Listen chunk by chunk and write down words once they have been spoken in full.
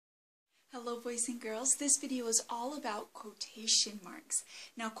Hello boys and girls, this video is all about quotation marks.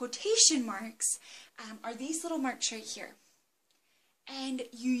 Now quotation marks are these little marks right here. And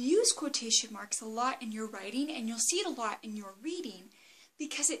you use quotation marks a lot in your writing and you'll see it a lot in your reading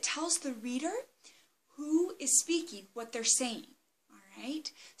because it tells the reader who is speaking, what they're saying.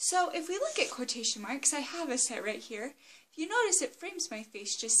 Alright, so if we look at quotation marks, I have a set right here. If you notice, it frames my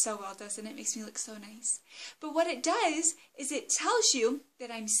face just so well, doesn't it? It makes me look so nice. But what it does is it tells you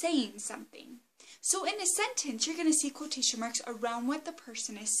that I'm saying something. So in a sentence, you're going to see quotation marks around what the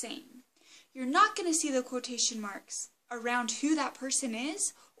person is saying. You're not going to see the quotation marks around who that person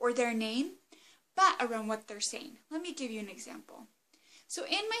is or their name, but around what they're saying. Let me give you an example. So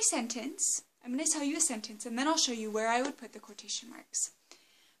in my sentence, I'm going to tell you a sentence and then I'll show you where I would put the quotation marks.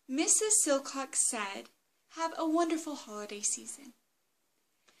 Mrs. Silcox said, "Have a wonderful holiday season."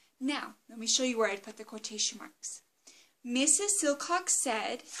 Now, let me show you where I'd put the quotation marks. Mrs. Silcox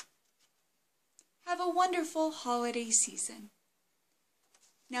said, "Have a wonderful holiday season."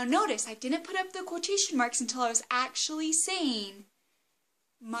 Now notice, I didn't put up the quotation marks until I was actually saying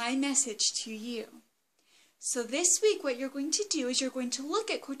my message to you. So this week what you're going to do is you're going to look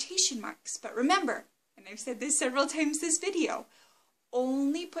at quotation marks. But remember, and I've said this several times this video,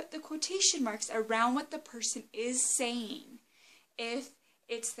 only put the quotation marks around what the person is saying. If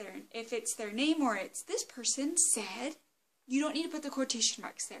it's their name or it's this person said, you don't need to put the quotation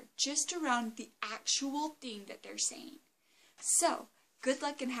marks there, just around the actual thing that they're saying. So, good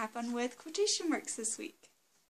luck and have fun with quotation marks this week.